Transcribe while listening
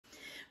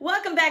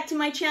Welcome back to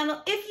my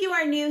channel. If you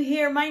are new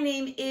here, my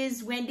name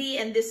is Wendy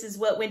and this is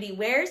What Wendy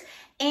Wears.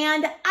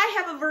 And I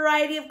have a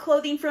variety of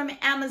clothing from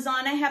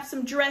Amazon. I have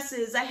some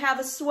dresses, I have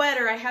a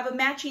sweater, I have a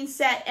matching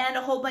set, and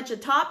a whole bunch of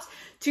tops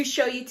to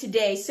show you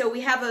today. So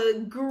we have a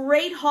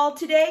great haul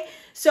today.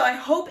 So I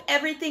hope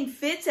everything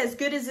fits as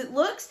good as it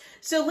looks.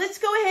 So let's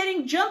go ahead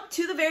and jump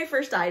to the very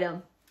first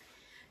item.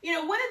 You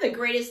know, one of the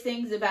greatest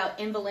things about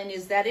Involand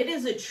is that it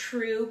is a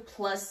true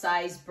plus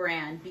size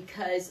brand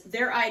because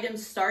their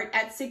items start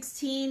at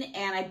 16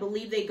 and I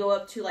believe they go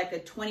up to like a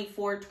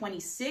 24,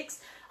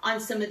 26 on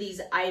some of these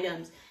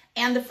items.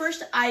 And the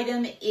first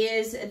item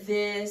is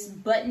this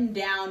button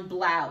down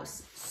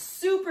blouse.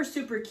 Super,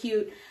 super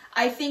cute.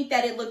 I think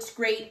that it looks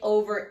great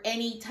over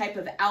any type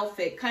of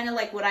outfit, kind of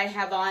like what I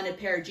have on, a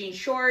pair of jean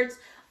shorts,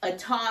 a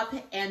top,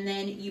 and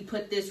then you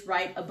put this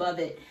right above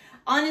it.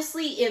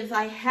 Honestly, if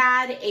I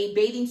had a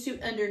bathing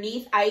suit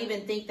underneath, I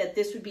even think that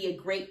this would be a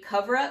great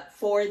cover up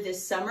for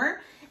this summer.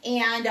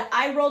 And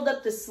I rolled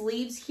up the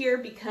sleeves here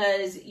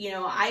because, you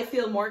know, I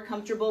feel more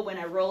comfortable when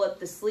I roll up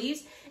the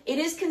sleeves. It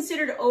is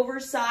considered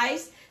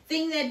oversized.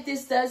 Thing that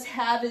this does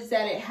have is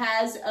that it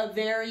has a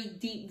very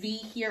deep V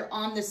here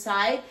on the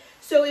side.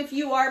 So if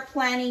you are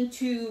planning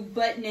to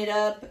button it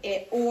up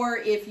or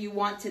if you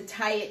want to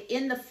tie it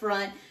in the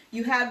front,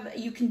 you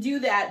can do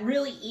that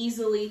really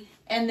easily,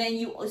 and then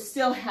you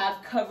still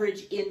have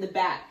coverage in the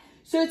back.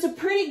 So it's a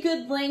pretty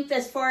good length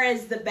as far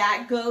as the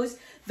back goes.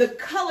 The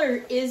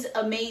color is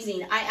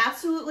amazing. I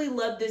absolutely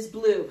love this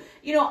blue.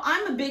 You know,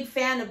 I'm a big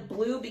fan of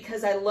blue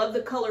because I love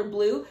the color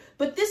blue,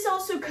 but this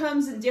also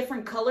comes in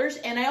different colors,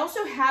 and I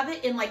also have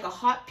it in like a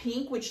hot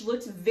pink, which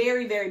looks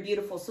very, very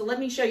beautiful. So let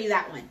me show you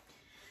that one.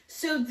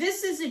 So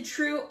this is a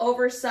true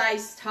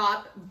oversized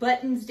top,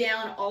 buttons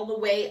down all the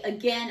way.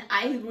 Again,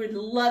 I would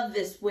love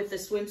this with a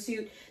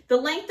swimsuit. The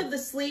length of the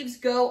sleeves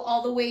go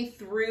all the way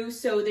through,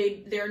 so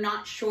they're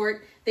not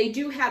short. They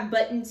do have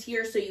buttons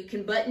here, so you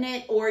can button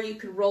it or you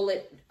can roll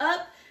it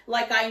up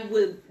like I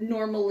would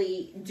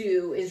normally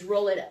do, is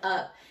roll it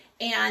up.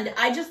 And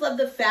I just love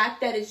the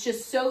fact that it's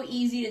just so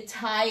easy to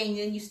tie, and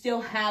then you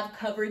still have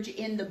coverage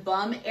in the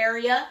bum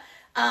area.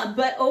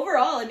 But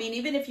overall, I mean,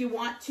 even if you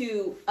want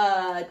to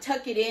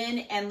tuck it in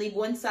and leave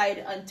one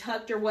side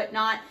untucked or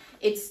whatnot,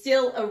 it's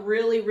still a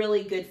really,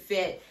 really good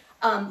fit.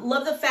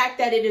 Love the fact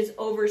that it is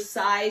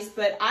oversized,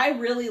 but I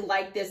really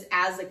like this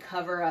as a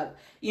cover up.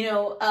 You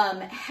know,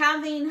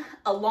 having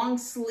a long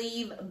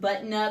sleeve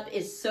button up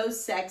is so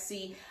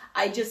sexy.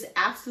 I just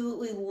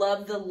absolutely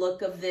love the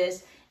look of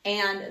this.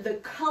 And the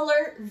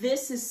color,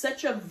 this is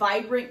such a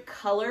vibrant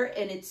color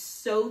and it's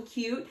so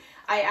cute.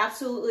 I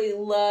absolutely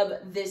love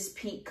this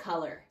pink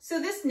color. So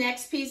this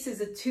next piece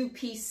is a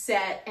two-piece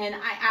set and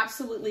I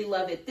absolutely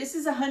love it. This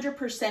is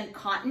 100%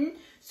 cotton,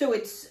 so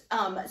it's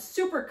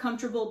super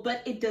comfortable,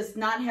 but it does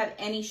not have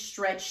any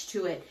stretch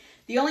to it.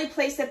 The only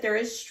place that there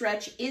is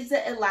stretch is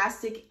the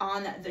elastic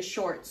on the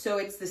shorts. So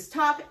it's this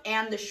top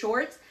and the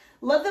shorts.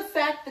 Love the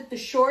fact that the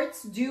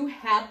shorts do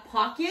have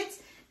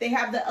pockets. They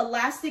have the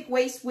elastic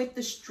waist with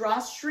the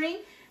drawstring,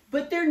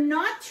 but they're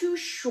not too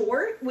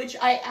short, which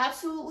I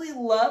absolutely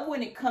love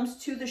when it comes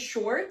to the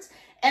shorts.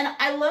 And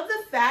I love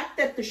the fact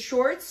that the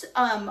shorts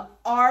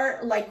are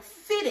like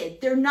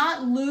fitted. They're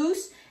not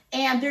loose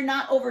and they're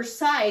not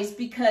oversized,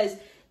 because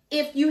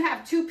if you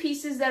have two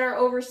pieces that are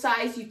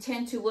oversized, you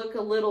tend to look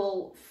a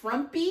little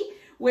frumpy,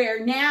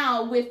 where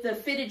now with the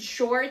fitted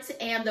shorts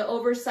and the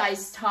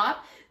oversized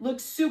top,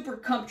 looks super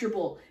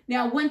comfortable.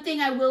 Now, one thing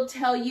I will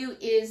tell you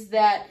is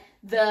that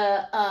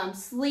the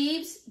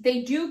sleeves,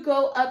 they do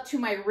go up to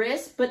my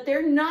wrist, but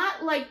they're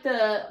not like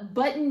the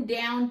button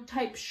down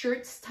type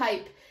shirts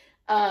type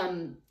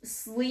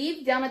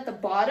sleeve down at the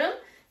bottom.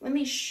 Let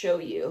me show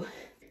you.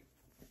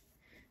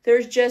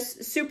 There's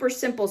just super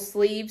simple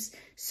sleeves,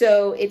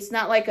 so it's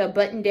not like a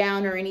button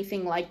down or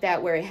anything like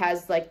that where it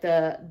has like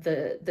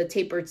the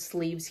tapered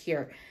sleeves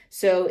here.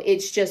 So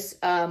it's just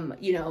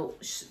you know,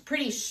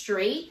 pretty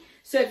straight.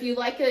 So if you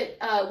like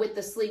it with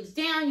the sleeves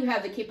down, you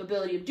have the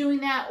capability of doing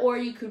that, or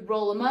you could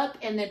roll them up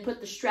and then put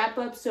the strap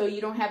up so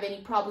you don't have any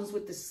problems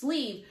with the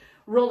sleeve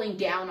rolling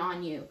down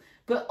on you.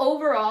 But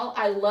overall,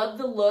 I love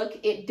the look.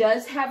 It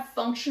does have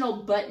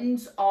functional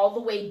buttons all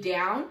the way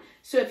down.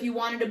 So if you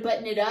wanted to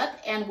button it up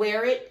and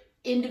wear it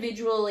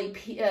individually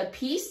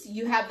pieced,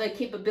 you have the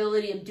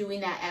capability of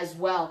doing that as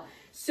well.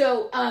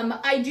 So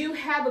I do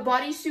have a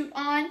bodysuit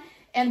on,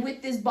 and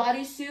with this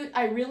bodysuit,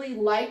 I really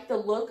like the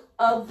look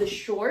of the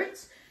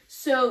shorts.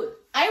 So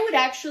I would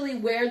actually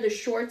wear the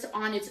shorts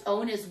on its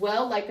own as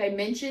well. Like I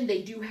mentioned,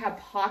 they do have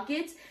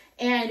pockets,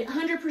 and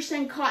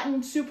 100%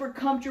 cotton, super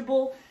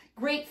comfortable,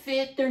 great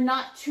fit. They're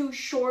not too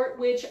short,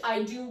 which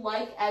I do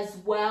like as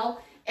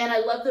well. And I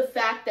love the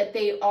fact that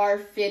they are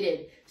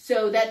fitted.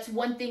 So that's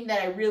one thing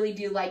that I really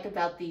do like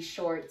about these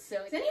shorts. So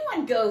does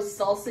anyone go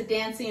salsa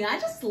dancing?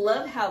 I just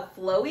love how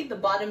flowy the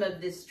bottom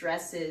of this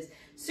dress is.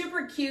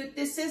 Super cute.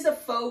 This is a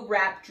faux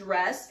wrap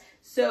dress.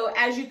 So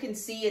as you can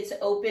see, it's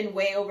open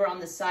way over on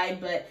the side,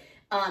 but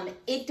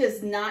it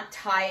does not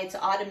tie. It's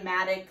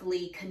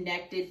automatically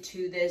connected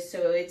to this.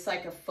 So it's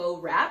like a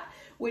faux wrap,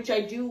 which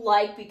I do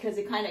like because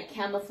it kind of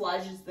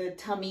camouflages the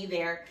tummy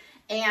there.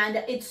 And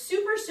it's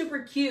super, super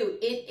cute.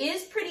 It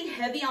is pretty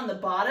heavy on the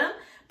bottom,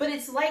 but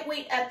it's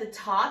lightweight at the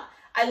top.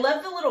 I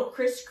love the little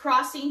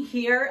crisscrossing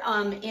here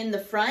in the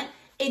front.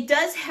 It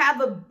does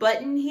have a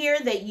button here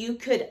that you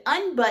could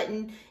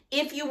unbutton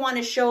if you want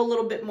to show a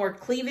little bit more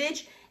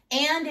cleavage.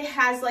 And it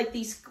has like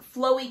these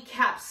flowy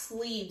cap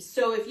sleeves.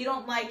 So if you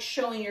don't like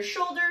showing your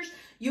shoulders,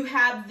 you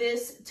have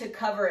this to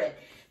cover it.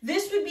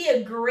 This would be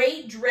a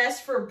great dress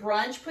for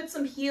brunch. Put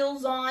some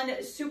heels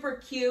on, super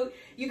cute.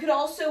 You could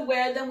also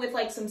wear them with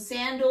like some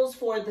sandals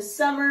for the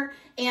summer.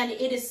 And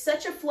it is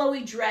such a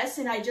flowy dress,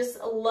 and I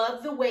just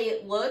love the way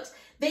it looks.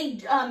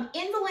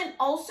 Involand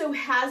also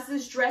has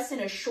this dress in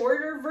a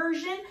shorter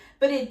version,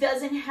 but it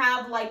doesn't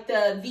have like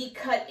the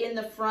V-cut in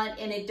the front,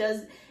 and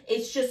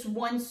it's just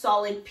one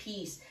solid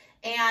piece.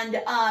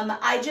 And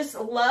I just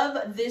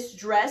love this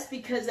dress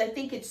because I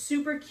think it's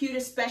super cute,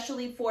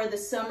 especially for the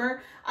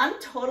summer. I'm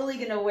totally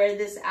gonna wear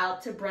this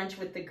out to brunch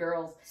with the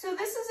girls. So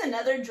this is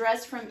another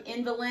dress from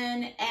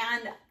Involand,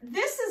 and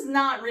this is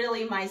not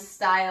really my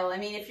style. I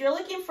mean, if you're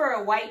looking for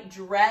a white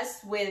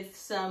dress with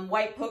some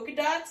white polka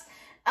dots,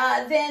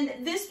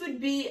 then this would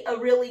be a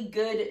really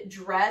good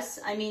dress.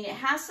 I mean, it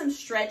has some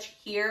stretch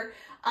here.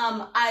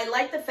 I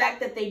like the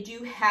fact that they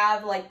do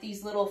have like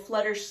these little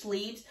flutter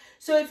sleeves.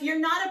 So if you're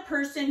not a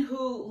person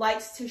who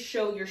likes to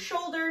show your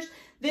shoulders,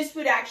 this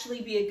would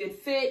actually be a good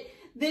fit.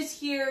 This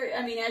here,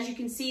 I mean, as you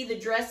can see, the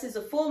dress is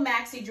a full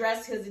maxi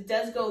dress because it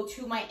does go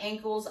to my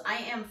ankles. I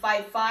am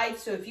 5'5",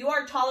 so if you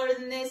are taller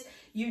than this,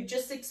 you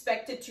just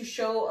expect it to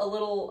show a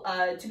little,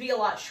 to be a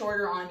lot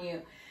shorter on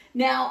you.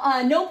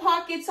 Now, no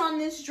pockets on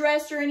this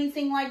dress or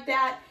anything like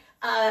that.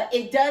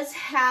 It does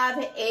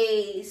have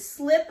a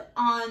slip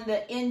on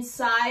the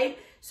inside,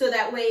 so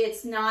that way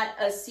it's not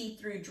a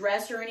see-through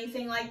dress or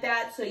anything like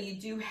that. So you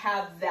do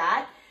have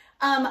that.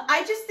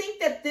 I just think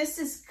that this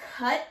is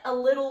cut a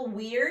little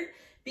weird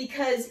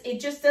because it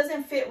just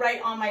doesn't fit right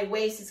on my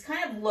waist. It's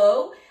kind of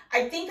low.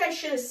 I think I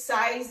should have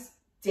sized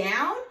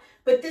down,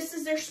 but this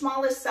is their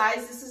smallest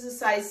size. This is a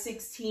size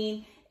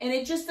 16, and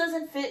it just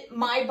doesn't fit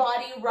my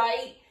body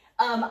right.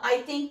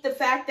 I think the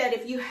fact that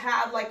if you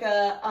have like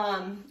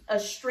a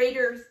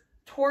straighter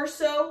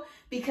torso,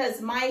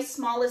 because my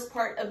smallest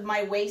part of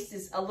my waist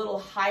is a little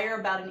higher,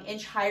 about an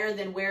inch higher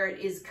than where it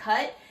is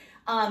cut,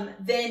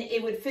 then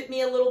it would fit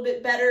me a little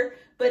bit better.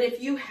 But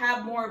if you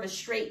have more of a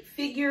straight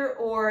figure,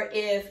 or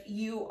if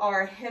you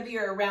are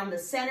heavier around the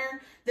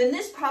center, then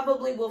this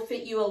probably will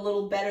fit you a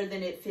little better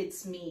than it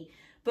fits me.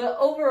 But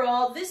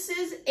overall, this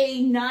is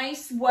a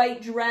nice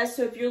white dress.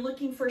 So if you're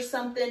looking for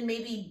something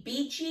maybe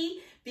beachy,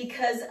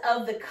 because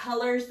of the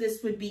colors,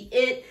 this would be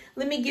it.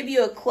 Let me give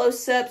you a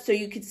close-up so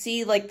you could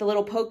see like the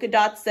little polka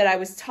dots that I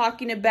was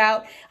talking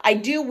about. I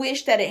do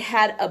wish that it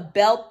had a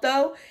belt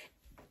though.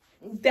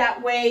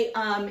 That way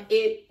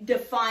it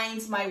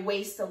defines my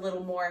waist a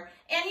little more.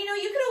 And you know,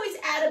 you could always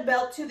add a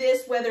belt to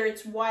this, whether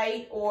it's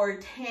white or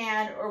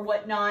tan or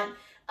whatnot.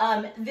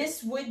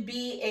 This would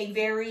be a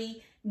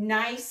very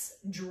nice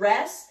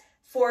dress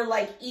for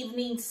like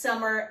evening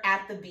summer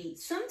at the beach.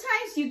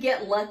 Sometimes you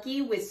get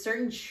lucky with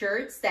certain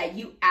shirts that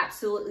you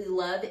absolutely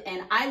love,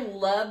 and I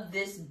love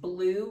this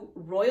blue,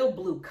 royal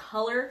blue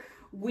color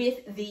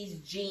with these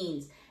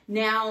jeans.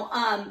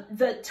 Now,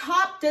 the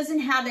top doesn't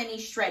have any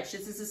stretch.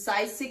 This is a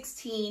size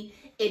 16.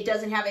 It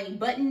doesn't have any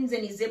buttons,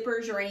 any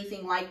zippers, or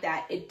anything like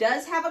that. It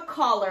does have a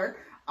collar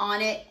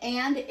on it,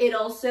 and it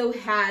also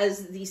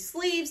has the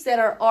sleeves that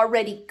are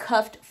already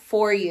cuffed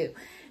for you.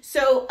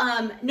 So,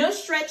 no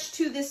stretch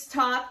to this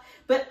top.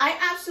 But I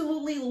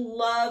absolutely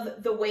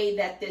love the way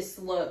that this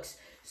looks.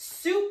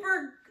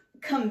 Super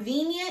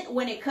convenient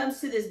when it comes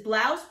to this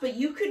blouse, but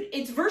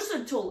it's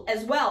versatile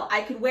as well.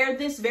 I could wear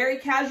this very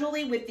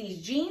casually with these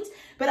jeans,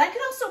 but I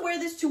could also wear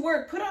this to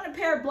work. Put on a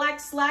pair of black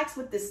slacks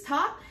with this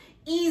top.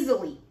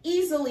 Easily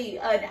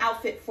an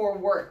outfit for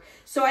work.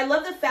 So I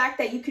love the fact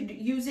that you could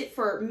use it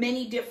for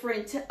many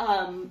different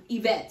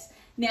events.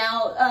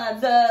 Now,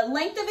 the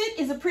length of it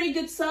is a pretty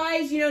good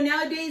size. You know,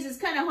 nowadays it's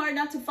kind of hard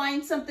not to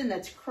find something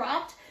that's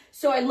cropped.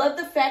 So I love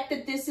the fact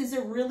that this is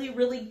a really,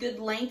 really good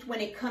length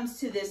when it comes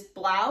to this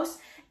blouse,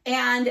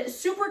 and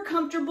super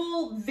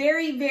comfortable,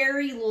 very,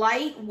 very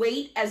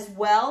lightweight as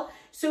well.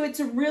 So it's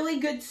a really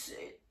good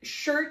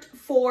shirt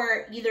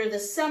for either the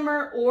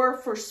summer or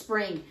for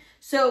spring.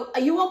 So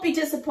you won't be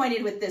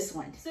disappointed with this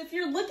one. So if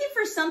you're looking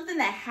for something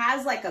that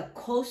has like a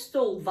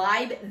coastal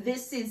vibe,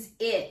 this is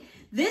it.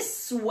 This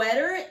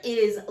sweater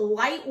is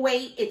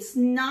lightweight. It's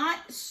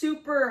not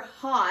super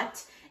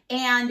hot.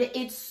 And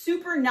it's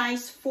super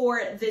nice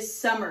for this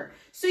summer.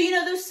 So, you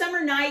know, those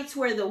summer nights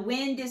where the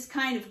wind is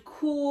kind of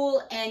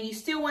cool and you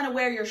still want to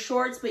wear your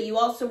shorts, but you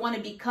also want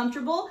to be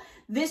comfortable,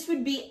 this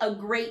would be a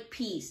great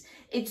piece.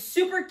 It's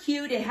super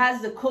cute. It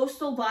has the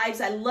coastal vibes.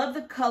 I love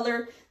the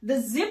color. The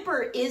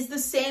zipper is the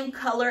same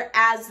color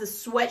as the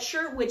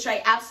sweatshirt, which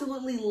I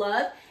absolutely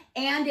love.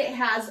 And it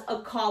has a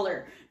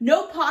collar.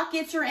 No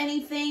pockets or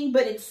anything,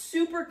 but it's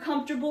super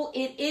comfortable.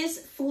 It is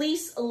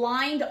fleece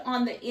lined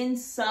on the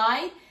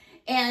inside.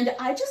 And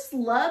I just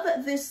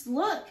love this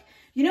look.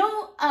 You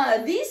know,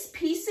 these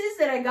pieces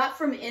that I got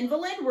from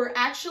Involand were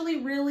actually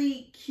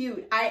really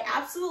cute. I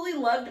absolutely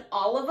loved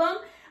all of them.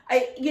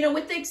 You know,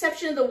 with the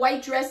exception of the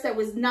white dress, that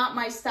was not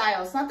my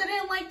style. It's not that I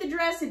didn't like the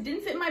dress. It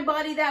didn't fit my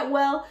body that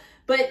well,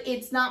 but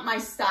it's not my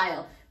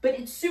style. But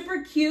it's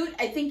super cute.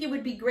 I think it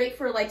would be great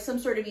for like some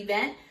sort of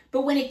event.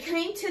 But when it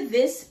came to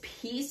this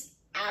piece,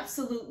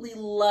 absolutely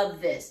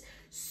love this.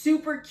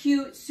 Super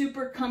cute,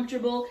 super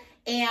comfortable.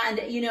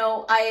 And, you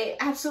know, I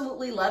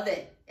absolutely love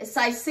it. A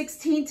size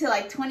 16 to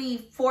like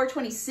 24,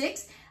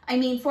 26. I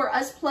mean, for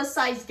us plus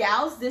size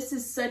gals, this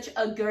is such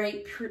a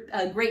great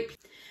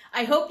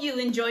I hope you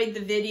enjoyed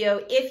the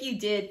video. If you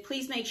did,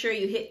 please make sure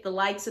you hit the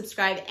like,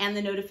 subscribe, and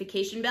the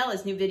notification bell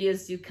as new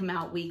videos do come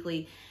out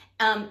weekly.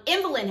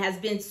 Involand has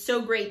been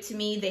so great to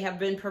me. They have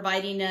been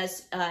providing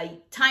us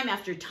time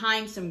after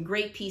time some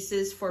great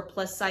pieces for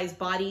plus size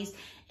bodies,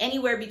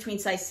 anywhere between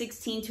size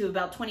 16 to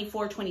about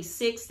 24,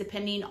 26,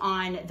 depending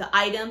on the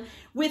item,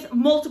 with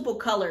multiple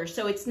colors.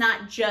 So it's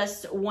not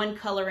just one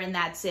color and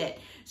that's it.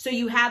 So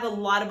you have a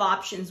lot of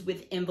options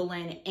with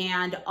Involand,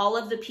 and all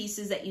of the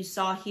pieces that you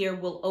saw here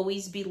will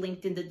always be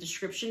linked in the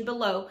description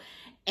below.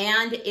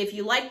 And if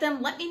you like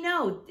them, let me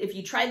know. If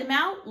you try them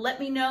out, let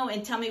me know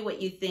and tell me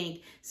what you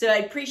think. So I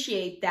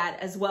appreciate that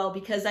as well,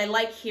 because I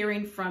like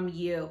hearing from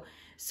you.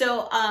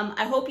 So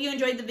I hope you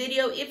enjoyed the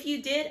video. If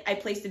you did, I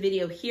placed a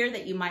video here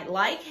that you might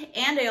like.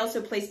 And I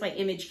also placed my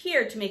image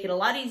here to make it a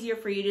lot easier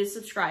for you to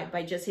subscribe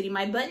by just hitting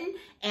my button,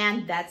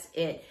 and that's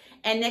it.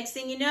 And next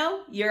thing you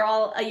know, you're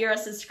a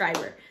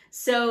subscriber.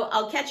 So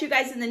I'll catch you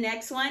guys in the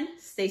next one.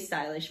 Stay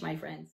stylish, my friends.